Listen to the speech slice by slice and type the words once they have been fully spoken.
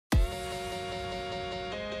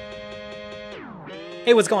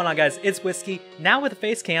Hey, what's going on, guys? It's Whiskey, now with a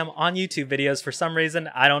face cam on YouTube videos for some reason.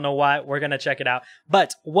 I don't know why. We're going to check it out.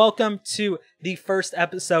 But welcome to the first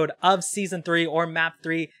episode of Season 3 or Map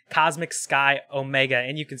 3 Cosmic Sky Omega.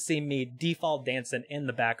 And you can see me default dancing in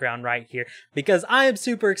the background right here because I am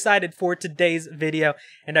super excited for today's video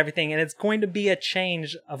and everything. And it's going to be a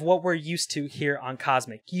change of what we're used to here on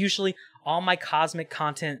Cosmic. Usually, all my Cosmic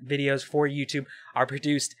content videos for YouTube are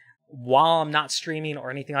produced while I'm not streaming or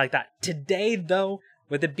anything like that. Today, though,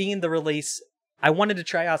 with it being the release, I wanted to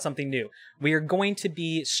try out something new. We are going to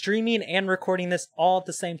be streaming and recording this all at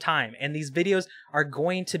the same time, and these videos are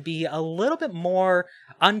going to be a little bit more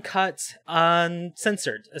uncut,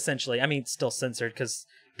 uncensored, essentially. I mean, still censored because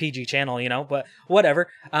PG channel, you know, but whatever.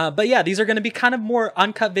 But yeah, these are going to be kind of more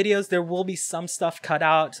uncut videos. There will be some stuff cut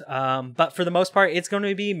out, but for the most part, it's going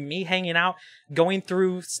to be me hanging out, going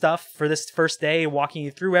through stuff for this first day, walking you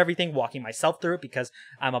through everything, walking myself through it because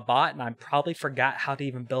I'm a bot and I probably forgot how to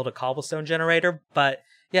even build a cobblestone generator. But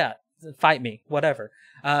yeah, fight me, whatever.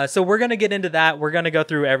 So we're going to get into that. We're going to go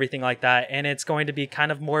through everything like that, and it's going to be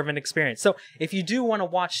kind of more of an experience. So if you do want to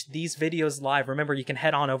watch these videos live, remember you can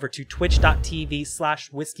head on over to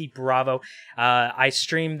twitch.tv/WhiskeyBravo. I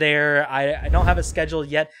stream there. I don't have a schedule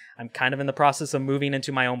yet. I'm kind of in the process of moving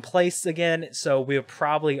into my own place again, so we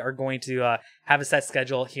probably are going to have a set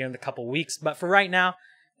schedule here in a couple weeks. But for right now,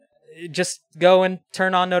 just go and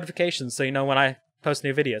turn on notifications so you know when I post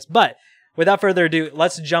new videos. But without further ado,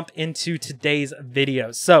 let's jump into today's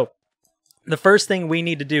video. So, the first thing we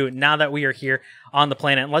need to do now that we are here on the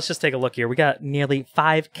planet, and let's just take a look here. We got nearly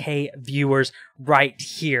 5K viewers right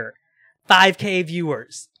here. 5K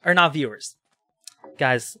viewers. Or not viewers.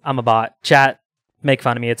 Guys, I'm a bot. Chat, make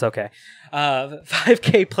fun of me. It's okay.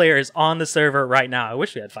 5K players on the server right now. I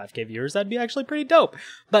wish we had 5K viewers. That'd be actually pretty dope.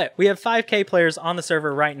 But we have 5K players on the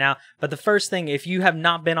server right now. But the first thing, if you have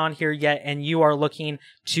not been on here yet and you are looking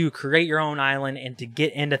to create your own island and to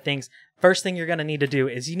get into things, first thing you're going to need to do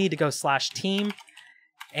is you need to go /team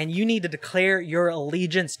and you need to declare your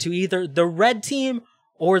allegiance to either the red team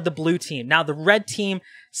or the blue team. Now, the red team,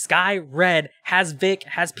 Sky Red, has Vic,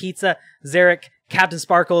 has Pizza, Zarek, Captain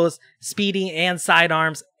Sparkles, Speedy, and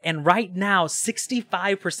Sidearms. And right now,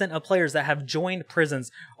 65% of players that have joined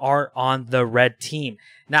prisons are on the red team.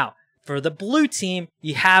 Now, for the blue team,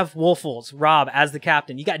 you have Wolfles, Rob as the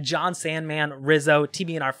captain. You got John Sandman, Rizzo,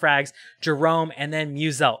 TBNR Frags, Jerome, and then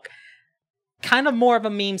Muzelk. Kind of more of a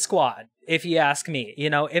meme squad, if you ask me. You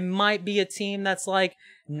know, it might be a team that's like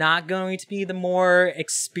not going to be the more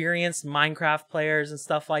experienced Minecraft players and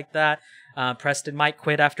stuff like that. Preston might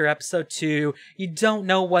quit after episode 2. You don't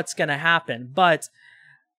know what's going to happen, but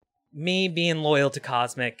me being loyal to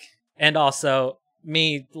Cosmic and also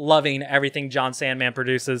me loving everything John Sandman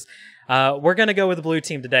produces, we're going to go with the blue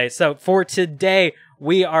team today. So for today,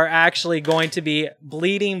 we are actually going to be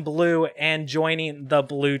bleeding blue and joining the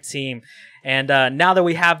blue team. And now that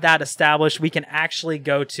we have that established, we can actually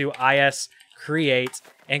go to IS Create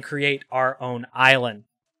and create our own island.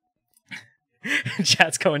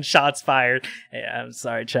 Chat's going shots fired. Yeah, I'm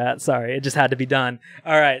sorry, chat. Sorry, it just had to be done.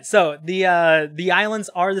 All right, so the islands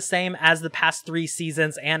are the same as the past 3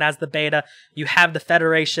 seasons and as the beta. You have the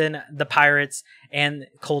Federation, the Pirates, and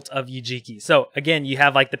Cult of Ujiki. So again, you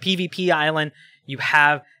have like the PvP island, you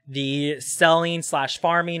have the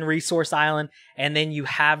selling/farming resource island, and then you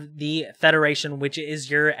have the Federation, which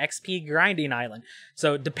is your XP grinding island.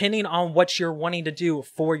 So depending on what you're wanting to do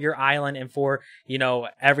for your island and for, you know,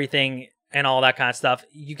 everything and all that kind of stuff,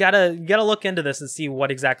 you gotta look into this and see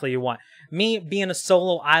what exactly you want. Me being a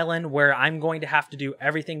solo island where I'm going to have to do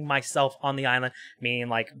everything myself on the island, meaning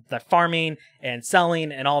like the farming and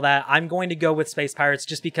selling and all that, I'm going to go with Space Pirates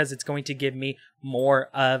just because it's going to give me more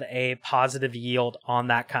of a positive yield on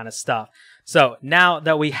that kind of stuff. So now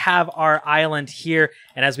that we have our island here,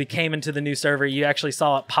 and as we came into the new server, you actually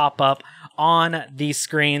saw it pop up on the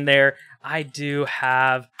screen there. I do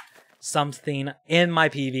have something in my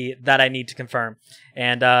PV that I need to confirm,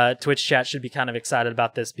 and Twitch chat should be kind of excited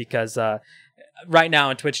about this because right now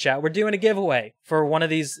in Twitch chat we're doing a giveaway for one of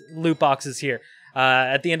these loot boxes here.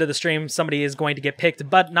 At the end of the stream, somebody is going to get picked,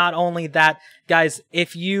 but not only that, guys,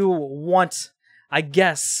 if you want, I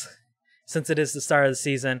guess, since it is the start of the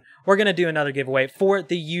season, we're going to do another giveaway for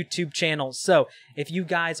the YouTube channel. So if you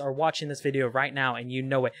guys are watching this video right now and you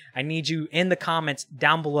know it, I need you in the comments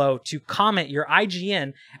down below to comment your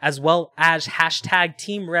IGN as well as hashtag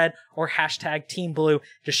Team Red or hashtag Team Blue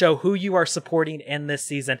to show who you are supporting in this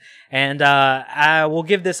season. And we'll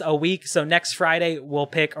give this a week. So next Friday we'll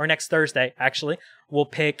pick, or next Thursday actually, will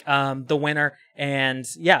pick the winner, and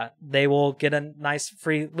yeah, they will get a nice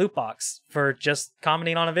free loot box for just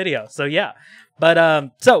commenting on a video. So yeah,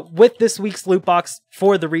 but so with this week's loot box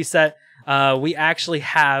for the reset, we actually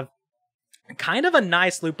have kind of a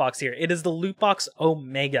nice loot box here. It is the loot box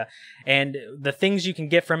Omega, and the things you can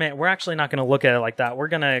get from it, we're actually not going to look at it like that. We're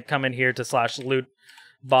going to come in here to /loot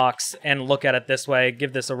box and look at it this way.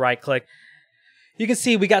 Give this a right click. You can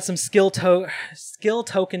see we got some skill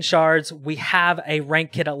token shards. We have a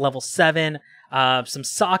rank kit at level 7, some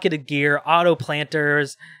socketed gear, auto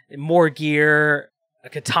planters, more gear, a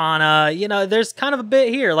katana. You know, there's kind of a bit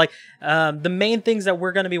here. Like, the main things that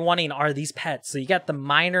we're going to be wanting are these pets. So you got the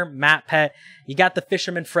Miner Matt pet, you got the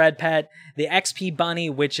Fisherman Fred pet, the XP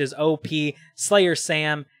Bunny, which is OP, Slayer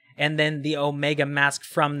Sam, and then the Omega Mask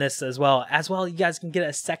from this as well. You guys can get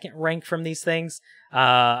a second rank from these things.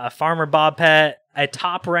 A Farmer Bob pet, a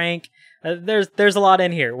top rank. There's a lot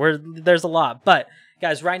in here. There's a lot. But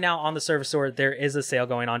guys, right now on the service store, there is a sale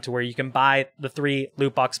going on to where you can buy the 3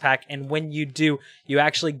 loot box pack. And when you do, you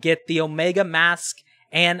actually get the Omega Mask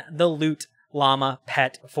and the Loot Llama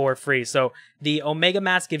pet for free. So the Omega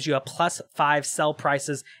Mask gives you a +5 sell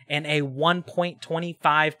prices and a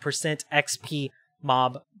 1.25% XP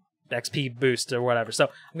boost or whatever. So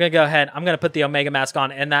I'm going to go ahead. I'm going to put the Omega Mask on,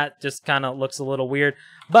 and that just kind of looks a little weird.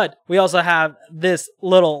 But we also have this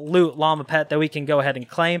little Loot Llama pet that we can go ahead and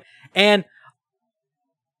claim. And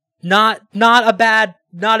not a bad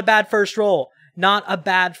first roll. Not a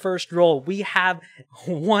bad first roll. We have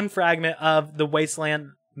 1 fragment of the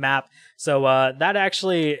Wasteland map. So that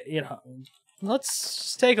actually, you know,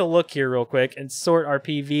 let's take a look here real quick and sort our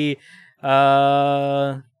PV.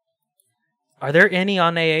 Are there any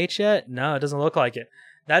on AH yet? No, it doesn't look like it.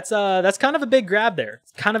 That's kind of a big grab there.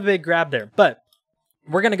 It's kind of a big grab there. But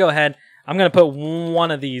we're gonna go ahead. I'm gonna put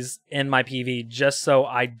 1 of these in my PV just so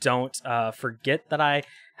I don't forget that I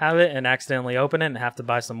have it and accidentally open it and have to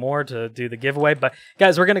buy some more to do the giveaway. But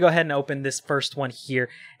guys, we're gonna go ahead and open this first one here,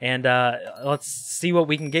 and let's see what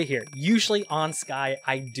we can get here. Usually on Sky,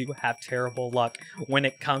 I do have terrible luck when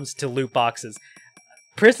it comes to loot boxes.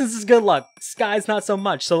 Prisons is good luck. Sky's not so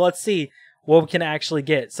much. So let's see what we can actually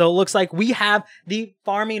get. So it looks like we have the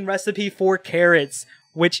farming recipe for carrots,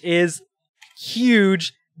 which is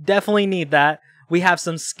huge. Definitely need that. We have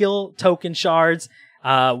some skill token shards.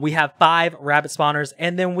 We have 5 rabbit spawners,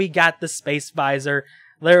 and then we got the space visor.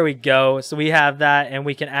 There we go. So we have that, and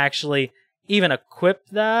we can actually even equip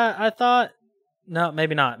that, I thought. No,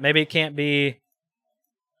 maybe not. Maybe it can't be.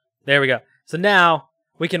 There we go. So now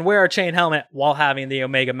we can wear our chain helmet while having the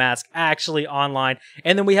Omega Mask actually online.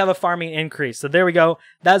 And then we have a farming increase. So there we go.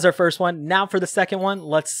 That's our first one. Now for the second one,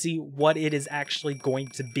 let's see what it is actually going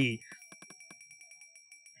to be.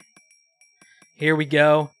 Here we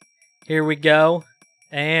go. Here we go.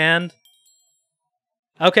 And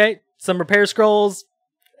okay, some repair scrolls,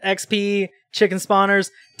 XP, chicken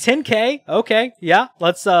spawners, 10k. Okay, yeah,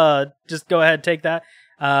 let's just go ahead and take that.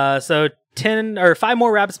 So 10 or 5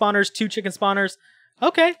 more rabbit spawners, 2 chicken spawners.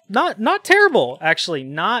 Okay, not terrible, actually,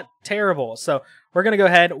 not terrible. So we're gonna go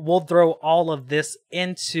ahead. We'll throw all of this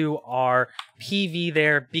into our PV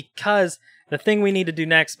there, because the thing we need to do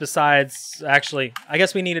next, besides, actually, I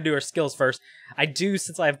guess we need to do our skills first.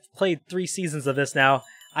 Since I've played 3 seasons of this now,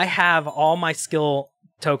 I have all my skill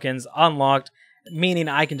tokens unlocked, meaning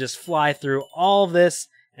I can just fly through all of this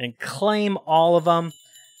and claim all of them,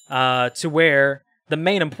 to where the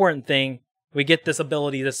main important thing, we get this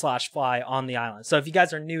ability to /fly on the island. So if you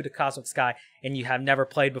guys are new to Cosmic Sky and you have never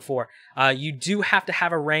played before, you do have to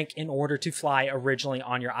have a rank in order to fly originally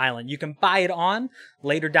on your island. You can buy it on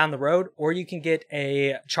later down the road, or you can get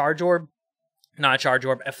a charge orb, not a charge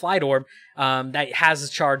orb, a flight orb that has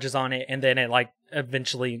charges on it, and then it like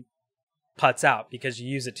eventually puts out because you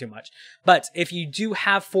use it too much. But if you do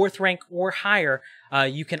have 4th rank or higher,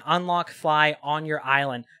 you can unlock fly on your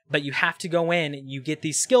island, but you have to go in and you get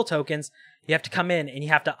these skill tokens. You have to come in and you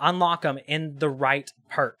have to unlock them in the right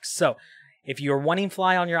perks. So if you're wanting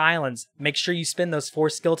fly on your islands, make sure you spend those 4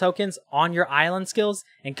 skill tokens on your island skills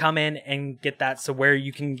and come in and get that. So where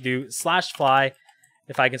you can do /fly,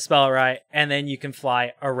 if I can spell it right, and then you can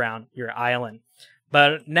fly around your island.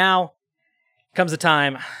 But now comes a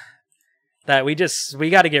time that we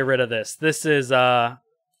got to get rid of this. This is, yeah,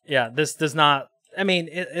 this does not, I mean,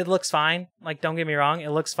 it looks fine. Like, don't get me wrong, it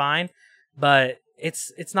looks fine, but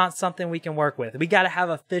it's not something we can work with. We got to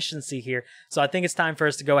have efficiency here. So I think it's time for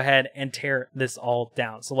us to go ahead and tear this all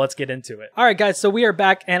down. So let's get into it. All right, guys, so we are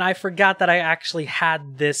back, and I forgot that I actually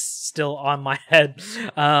had this still on my head.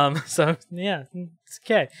 So yeah, it's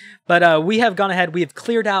okay. But we have gone ahead, we have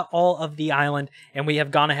cleared out all of the island, and we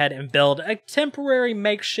have gone ahead and built a temporary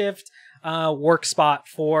makeshift work spot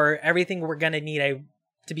for everything we're going to need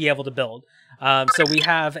to be able to build. So we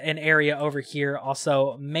have an area over here,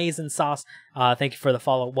 also Maize and Sauce. Thank you for the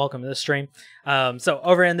follow. Welcome to the stream. So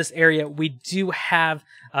over in this area, we do have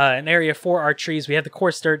an area for our trees. We have the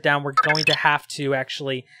coarse dirt down. We're going to have to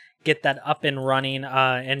actually get that up and running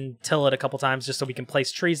and till it a couple times just so we can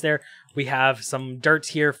place trees there. We have some dirt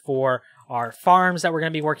here for our farms that we're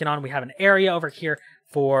going to be working on. We have an area over here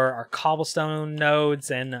for our cobblestone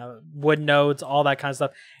nodes and wood nodes, all that kind of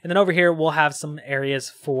stuff. And then over here, we'll have some areas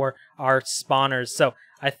for our spawners. So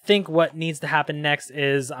I think what needs to happen next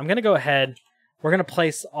is I'm going to go ahead. We're going to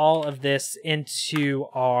place all of this into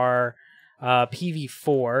our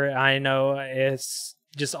PV4. I know it's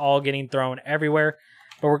just all getting thrown everywhere,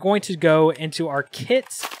 but we're going to go into our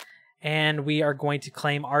kits and we are going to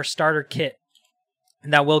claim our starter kit.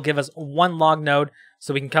 And that will give us one log node,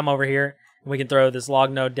 so we can come over here. We can throw this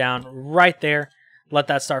log node down right there. Let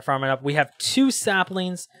that start farming up. We have 2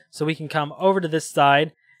 saplings, so we can come over to this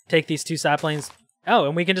side, take these 2 saplings. Oh,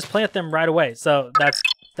 and we can just plant them right away. So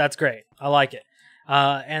that's great. I like it.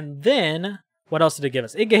 And then, what else did it give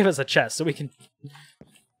us? It gave us a chest, so we can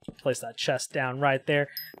place that chest down right there,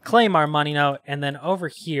 claim our money note, and then over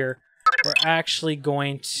here, we're actually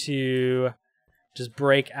going to just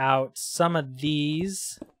break out some of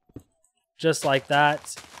these, just like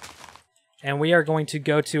that. And we are going to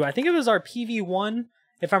go to, I think it was our PV1,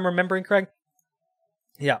 if I'm remembering correct.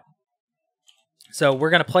 Yeah. So we're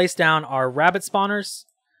going to place down our rabbit spawners.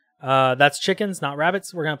 That's chickens, not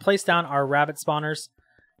rabbits. We're going to place down our rabbit spawners.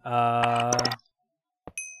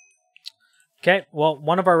 Okay, well,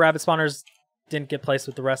 one of our rabbit spawners didn't get placed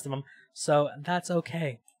with the rest of them. So that's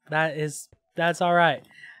okay. That's all right.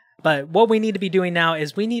 But what we need to be doing now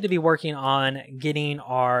is we need to be working on getting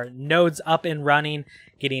our nodes up and running,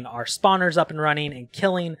 getting our spawners up and running, and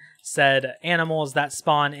killing said animals that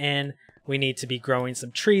spawn in. We need to be growing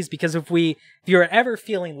some trees, because if you're ever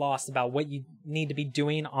feeling lost about what you need to be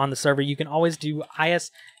doing on the server, you can always do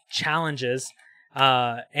IS challenges,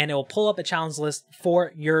 and it will pull up a challenge list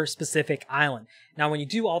for your specific island. Now, when you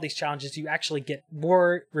do all these challenges, you actually get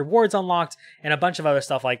more rewards unlocked and a bunch of other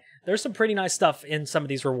stuff. Like, there's some pretty nice stuff in some of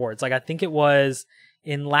these rewards. Like, I think it was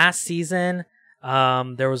in last season,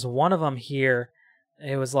 there was one of them here.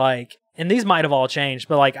 It was like, and these might have all changed,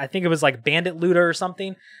 but like, I think it was like Bandit Looter or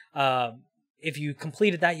something. If you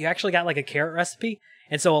completed that, you actually got like a carrot recipe.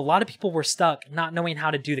 And so a lot of people were stuck not knowing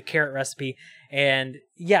how to do the carrot recipe. And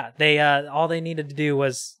yeah, they all they needed to do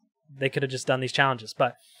was they could have just done these challenges.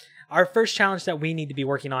 But our first challenge that we need to be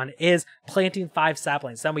working on is planting 5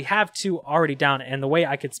 saplings. Now we have 2 already down, and the way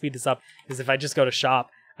I could speed this up is if I just go to shop,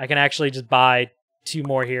 I can actually just buy 2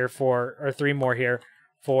 more here or 3 more here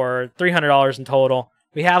for $300 in total.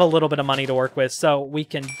 We have a little bit of money to work with, so we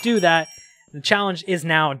can do that. The challenge is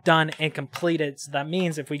now done and completed. So that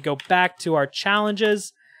means if we go back to our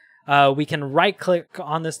challenges, we can right-click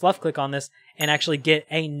on this, left-click on this, and actually get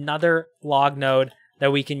another log node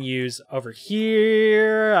that we can use over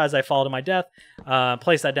here as I fall to my death.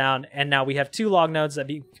 Place that down, and now we have 2 log nodes that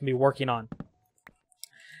we can be working on.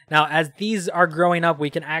 Now, as these are growing up, we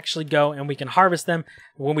can actually go and we can harvest them.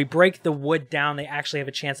 When we break the wood down, they actually have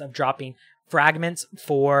a chance of dropping fragments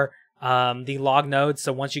for the log nodes.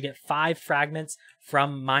 So once you get 5 fragments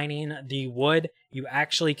from mining the wood, you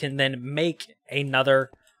actually can then make another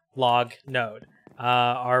log node.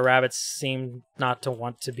 Our rabbits seem not to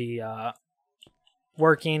want to be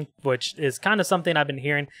working, which is kind of something I've been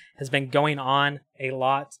hearing has been going on a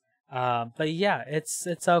lot. But yeah, it's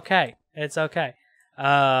okay. It's okay.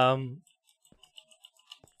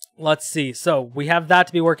 Let's see. So we have that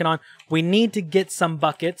to be working on. We need to get some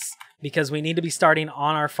buckets because we need to be starting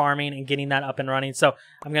on our farming and getting that up and running. So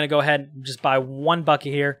I'm going to go ahead and just buy 1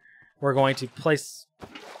 bucket here. We're going to place,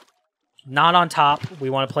 not on top, we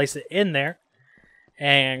want to place it in there.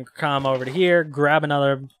 And come over to here, grab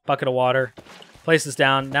another bucket of water, place this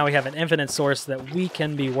down. Now we have an infinite source that we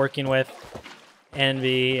can be working with and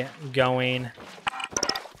be going.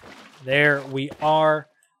 There we are.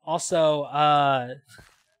 Also,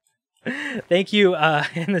 thank you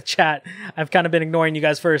in the chat. I've kind of been ignoring you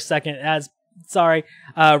guys for a second. Sorry,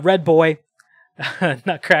 Red Boy,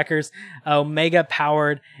 Nutcrackers, Omega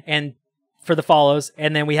Powered, and for the follows.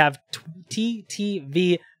 And then we have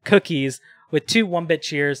TTV Cookies with 2 1-bit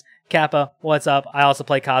cheers. Kappa, what's up? I also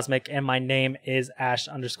play Cosmic, and my name is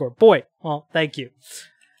Ash_boy. Well, thank you.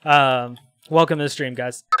 Welcome to the stream,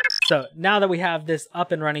 guys. So now that we have this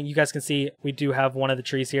up and running, you guys can see we do have one of the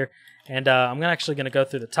trees here. And I'm actually going to go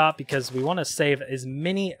through the top because we want to save as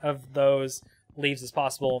many of those leaves as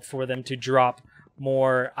possible for them to drop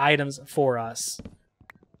more items for us.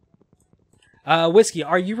 Whiskey,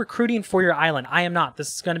 are you recruiting for your island? I am not.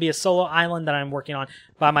 This is going to be a solo island that I'm working on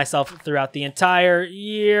by myself throughout the entire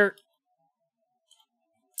year.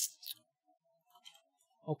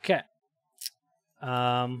 Okay.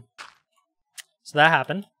 So that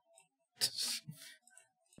happened.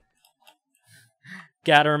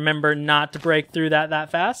 Gotta remember not to break through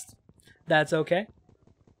that fast. That's okay.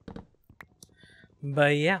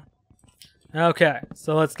 But yeah. Okay,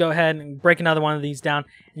 so let's go ahead and break another one of these down.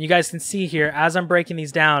 And you guys can see here, as I'm breaking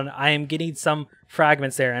these down, I am getting some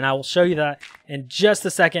fragments there. And I will show you that in just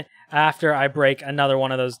a second after I break another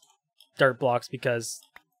one of those dirt blocks because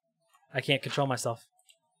I can't control myself.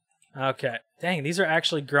 Okay, dang, these are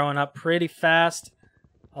actually growing up pretty fast.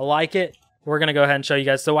 I like it. We're going to go ahead and show you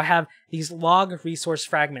guys. So I have these log resource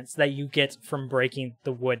fragments that you get from breaking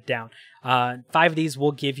the wood down. 5 of these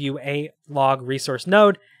will give you a log resource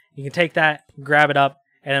node. You can take that, grab it up,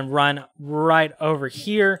 and then run right over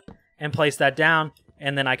here and place that down,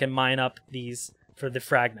 and then I can mine up these for the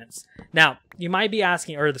fragments. Now, you might be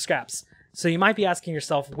asking, or the scraps. So you might be asking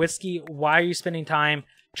yourself, Whiskey, why are you spending time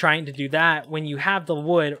trying to do that when you have the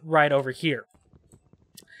wood right over here?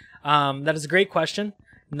 That is a great question.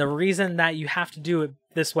 And the reason that you have to do it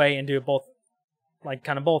this way and do it both, like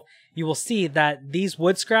kind of both, you will see that these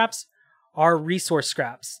wood scraps are resource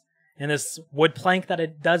scraps. And this wood plank that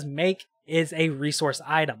it does make is a resource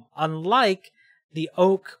item. Unlike the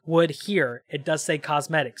oak wood here, it does say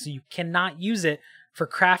cosmetic. So you cannot use it for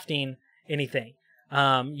crafting anything.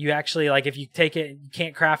 You actually, like if you take it, you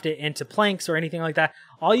can't craft it into planks or anything like that.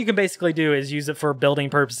 All you can basically do is use it for building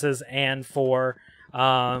purposes and for,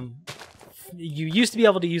 you used to be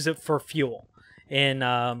able to use it for fuel.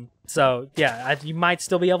 And so yeah, you might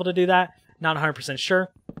still be able to do that. Not 100% sure.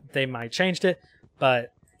 They might changed it,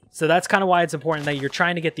 but so that's kind of why it's important that you're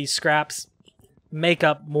trying to get these scraps, make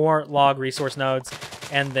up more log resource nodes,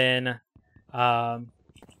 and then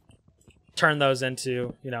turn those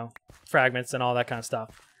into, you know, fragments and all that kind of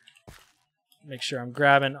stuff. Make sure I'm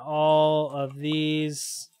grabbing all of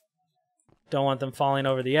these. Don't want them falling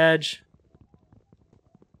over the edge.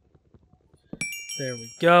 There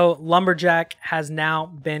we go. Lumberjack has now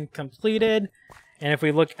been completed. And if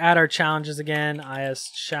we look at our challenges again, IS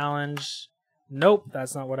challenge. Nope,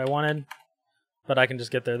 that's not what I wanted. But I can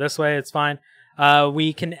just get there this way. It's fine.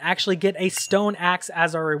 We can actually get a stone axe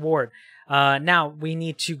as our reward. Now, we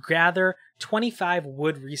need to gather 25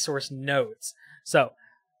 wood resource nodes. So,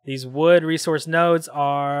 these wood resource nodes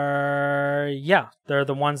are, yeah, they're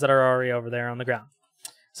the ones that are already over there on the ground.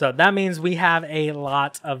 So, that means we have a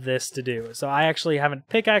lot of this to do. So, I actually have a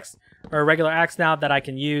pickaxe or a regular axe now that I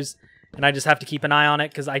can use. And I just have to keep an eye on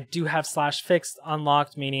it because I do have /fixed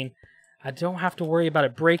unlocked, meaning I don't have to worry about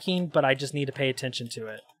it breaking, but I just need to pay attention to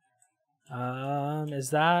it. Is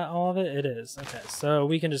that all of it? It is. Okay, so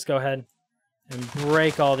we can just go ahead and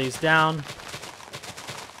break all these down.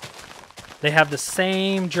 They have the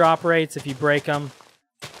same drop rates if you break them,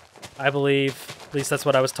 I believe. At least that's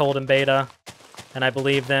what I was told in beta. And I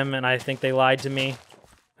believe them, and I think they lied to me.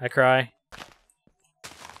 I cry.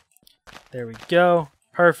 There we go.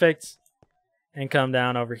 Perfect. And come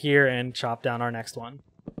down over here and chop down our next one.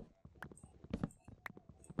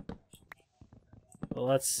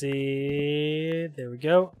 Let's see. There we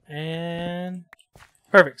go. And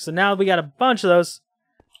perfect. So now we got a bunch of those.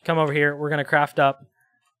 Come over here. We're going to craft up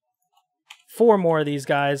 4 more of these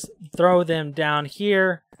guys. Throw them down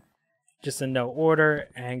here. Just in no order.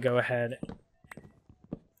 And go ahead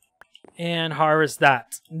and harvest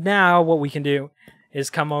that. Now what we can do is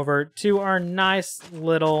come over to our nice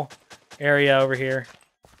little area over here.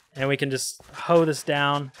 And we can just hoe this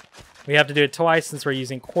down. We have to do it twice since we're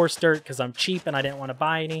using coarse dirt because I'm cheap and I didn't want to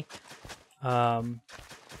buy any.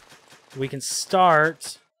 We can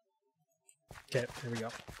start... Okay, here we go.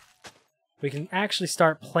 We can actually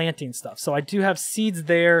start planting stuff. So I do have seeds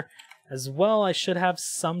there as well. I should have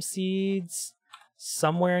some seeds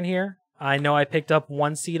somewhere in here. I know I picked up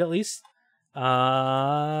 1 seed at least.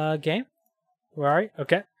 Game. Where are you?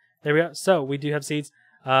 Okay, there we go. So we do have seeds.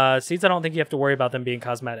 Seeds, I don't think you have to worry about them being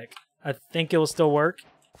cosmetic. I think it will still work.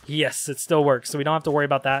 Yes, it still works, so we don't have to worry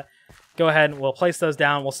about that. Go ahead and we'll place those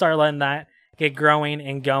down. We'll start letting that get growing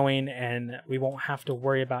and going, and we won't have to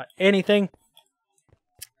worry about anything.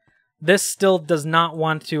 This still does not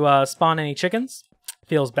want to spawn any chickens.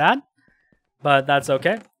 Feels bad, but that's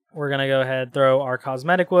okay. We're going to go ahead and throw our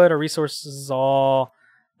cosmetic wood, our resources, all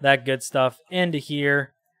that good stuff into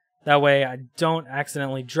here. That way I don't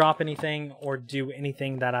accidentally drop anything or do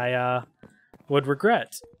anything that I would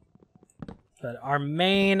regret. But our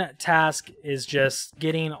main task is just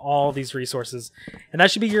getting all these resources. And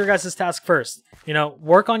that should be your guys' task first. You know,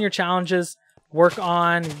 work on your challenges, work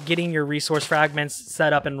on getting your resource fragments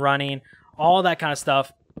set up and running, all that kind of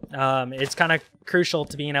stuff. It's kind of crucial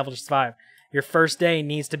to being able to survive. Your first day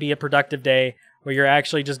needs to be a productive day where you're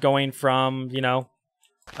actually just going from, you know,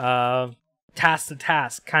 task to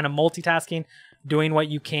task, kind of multitasking, doing what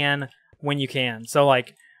you can when you can. So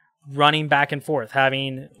like running back and forth,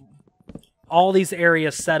 having all these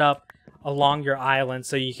areas set up along your island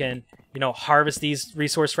so you can, you know, harvest these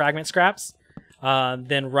resource fragment scraps,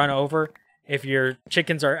 then run over. If your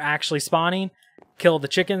chickens are actually spawning, kill the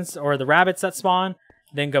chickens or the rabbits that spawn,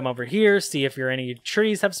 then come over here, see if any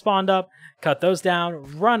trees have spawned up, cut those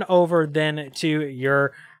down, run over then to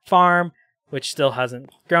your farm, which still hasn't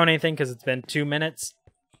grown anything because it's been 2 minutes,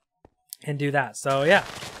 and do that. So yeah,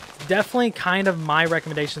 definitely kind of my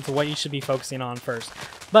recommendation to what you should be focusing on first.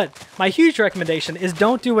 But my huge recommendation is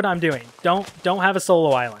don't do what I'm doing. Don't have a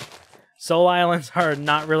solo island. Solo islands are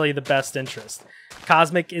not really the best interest.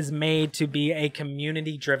 Cosmic is made to be a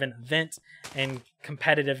community-driven event and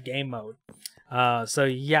competitive game mode. So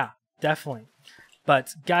yeah, definitely.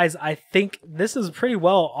 But guys, I think this is pretty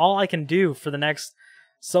well all I can do for the next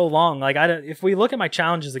so long. Like, if we look at my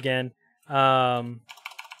challenges again, I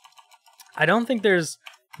don't think there's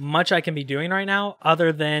much I can be doing right now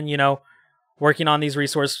other than, you know, working on these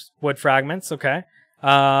resource wood fragments. Okay.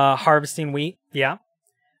 Harvesting wheat. Yeah.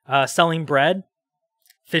 Selling bread,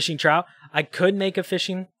 fishing trout. I could make a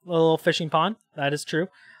little fishing pond. That is true.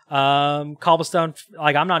 Cobblestone,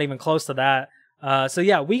 like I'm not even close to that. So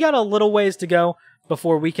yeah, we got a little ways to go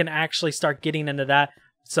before we can actually start getting into that.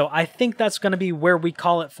 So I think that's going to be where we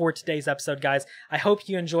call it for today's episode, guys. I hope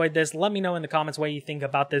you enjoyed this. Let me know in the comments what you think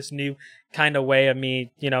about this new kind of way of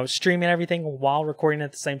me, you know, streaming everything while recording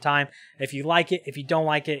at the same time. If you like it, if you don't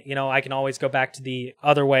like it, you know, I can always go back to the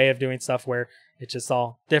other way of doing stuff where it's just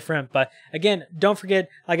all different. But again, don't forget,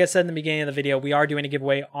 like I said in the beginning of the video, we are doing a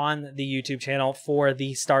giveaway on the YouTube channel for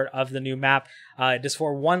the start of the new map. Just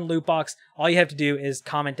for one loot box. All you have to do is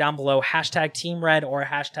comment down below hashtag Team Red or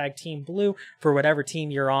hashtag Team Blue for whatever team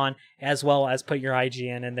you're on, as well as put your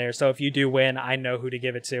IGN in there. So if you do win, I know who to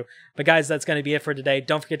give it to. But guys, that's going to be it for today.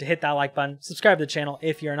 Don't forget to hit that like button, subscribe to the channel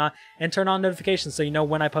if you're not, and turn on notifications so you know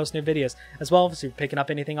when I post new videos. As well, if you're picking up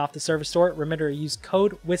anything off the server store, remember to use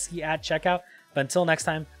code WHISKEY at checkout. But until next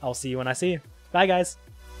time, I'll see you when I see you. Bye, guys.